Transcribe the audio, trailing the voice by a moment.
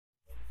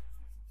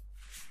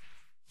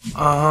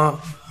Uh-huh.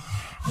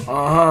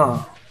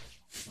 Uh-huh.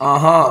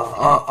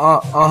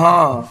 Uh-huh.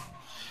 Uh-huh.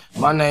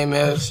 My name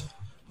is,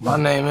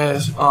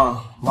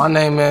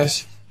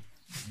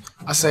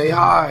 I say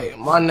hi,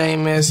 my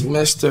name is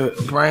Mr.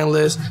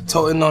 Brainless,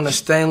 toting on the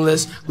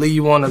stainless, leave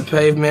you on the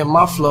pavement,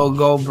 my flow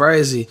go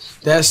brazy,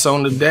 that's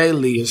on the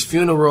daily, it's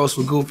funerals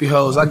for goofy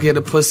hoes, I get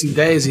a pussy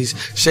daisies,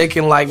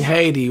 shaking like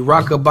Haiti,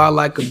 rockabye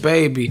like a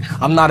baby,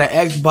 I'm not an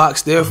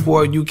Xbox,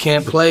 therefore you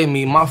can't play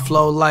me, my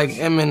flow like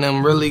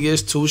Eminem really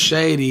is too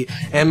shady,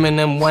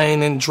 Eminem,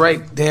 Wayne, and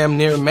Drake damn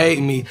near made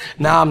me,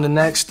 now I'm the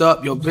next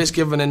up, yo bitch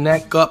giving a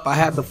neck up, I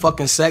had the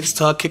fucking sex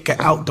to her, kick her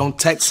out, don't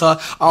text her,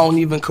 I don't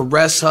even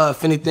caress her,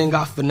 if anything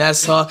I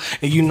finesse her,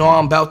 and you know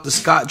I'm about to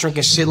Scott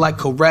drinking shit like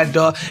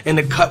Coretta, in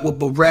the cut with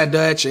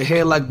Beretta, at your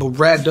hair like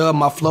Beretta,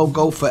 my flow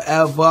go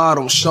forever, I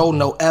don't show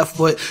no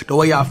effort, the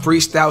way I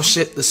freestyle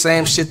shit, the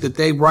same shit that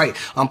they write,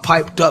 I'm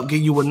piped up,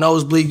 give you a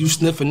nosebleed, you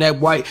sniffing that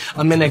white,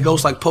 I'm in that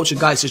ghost like Poacher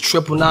Guys, it's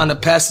 999 the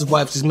pastor's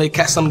wife, just make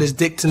catch some of this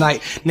dick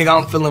tonight, nigga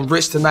I'm feeling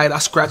rich tonight, I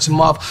scratch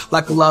him off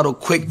like a lotto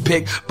quick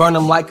pick, burn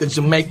him like a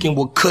Jamaican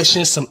with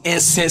cushion, some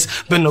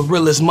incense, been the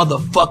realest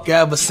motherfucker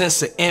ever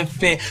since an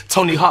infant,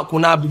 Tony Hawk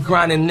when I be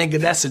grinding, nigga,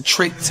 that's a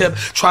trick tip.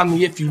 Try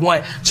me if you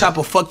want.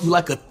 Chopper fuck you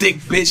like a thick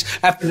bitch.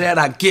 After that,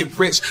 I get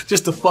rich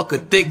just to fuck a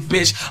thick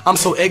bitch. I'm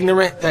so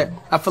ignorant that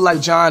I feel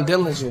like John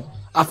Dillinger.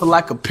 I feel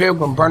like a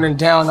pilgrim burning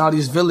down all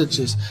these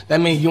villages.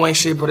 That means you ain't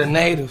shit but a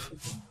native.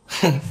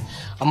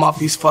 I'm off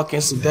these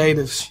fucking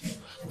sedatives.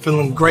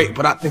 Feeling great,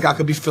 but I think I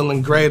could be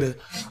feeling greater.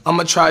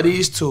 I'ma try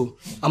these two.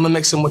 I'ma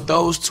mix them with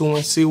those two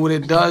and see what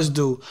it does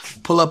do.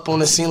 Pull up on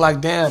the scene like,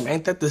 damn,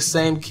 ain't that the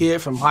same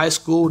kid from high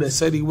school that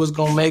said he was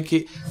gonna make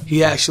it?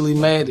 He actually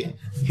made it.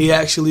 He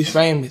actually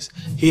famous.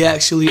 He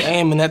actually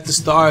aiming at the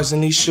stars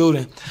and he's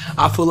shooting.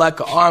 I feel like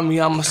an army,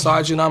 I'm a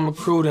sergeant, I'm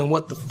recruiting.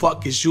 What the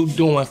fuck is you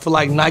doing? Feel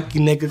like Nike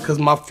nigga, cause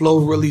my flow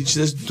really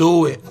just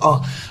do it.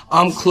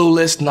 I'm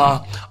clueless,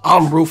 nah,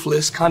 I'm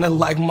ruthless. Kinda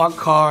like my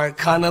card,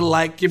 kinda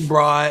like your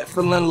bride.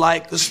 Feeling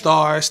like a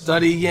star,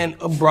 studying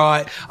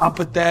abroad. I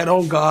put that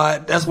on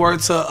God, that's word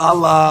to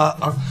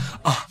Allah.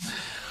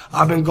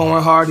 I've been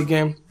going hard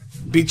again.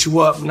 Beat you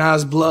up, now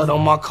it's blood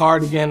on my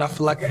cardigan. I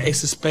feel like an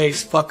ace of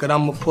spades. Fuck it,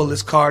 I'ma pull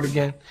his card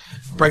again.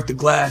 Break the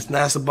glass,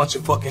 now it's a bunch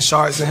of fucking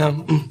shards in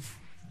him.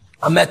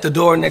 I'm at the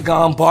door,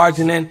 nigga, I'm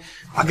barging in.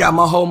 I got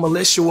my whole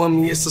militia with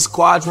me, it's a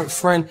squadron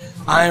friend.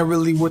 I ain't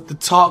really with the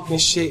talk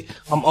and shit,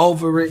 I'm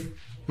over it.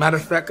 Matter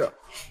of fact,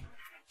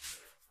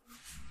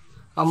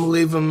 I'ma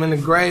leave him in the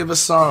grave or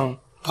something.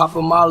 Pop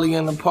a Molly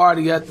in the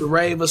party at the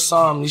rave or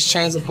something. These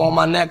chains up on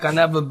my neck, I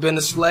never been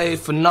a slave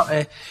for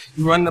nothing.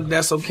 You run up,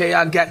 that's okay,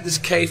 I got this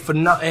K for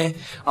nothing.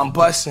 I'm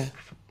bustin'.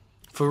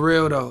 For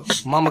real though.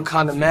 Mama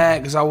kinda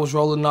mad cause I was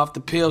rolling off the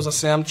pills. I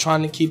said, I'm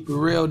trying to keep it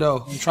real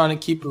though. I'm trying to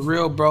keep it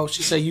real, bro.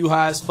 She said, you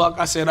high as fuck.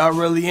 I said, I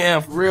really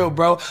am, for real,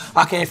 bro.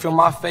 I can't feel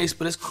my face,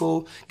 but it's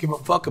cool. Give a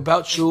fuck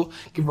about you.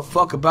 Give a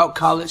fuck about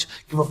college.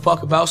 Give a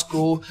fuck about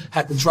school.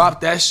 Had to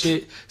drop that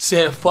shit.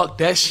 Said, fuck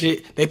that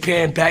shit. They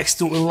paying back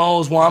student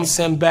loans while I'm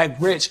sending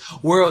back rich.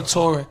 World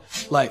touring.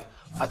 Like,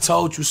 I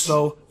told you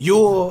so.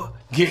 You'll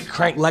get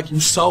cranked like you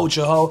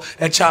soldier, ho.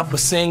 That chopper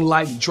sing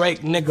like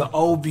Drake, nigga,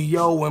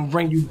 OVO, and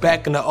bring you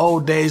back in the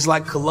old days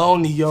like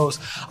colonials.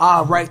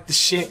 I write the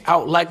shit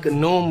out like a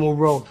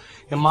numeral.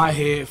 In my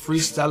head,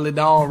 freestyle it,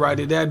 I don't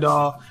write it at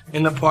all.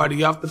 In the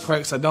party off the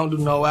perks, I don't do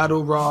no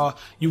Adderall.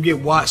 You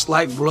get watched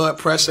like blood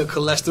pressure,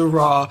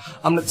 cholesterol.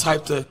 I'm the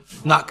type to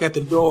knock at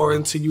the door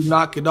until you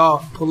knock it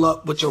off. Pull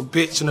up with your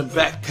bitch in the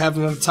back,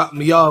 having them top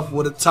me off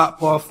with a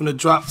top off and a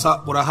drop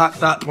top with a hot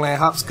dot playing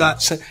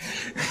hopscotch.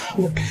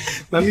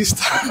 Let me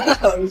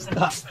stop. Let me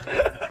stop.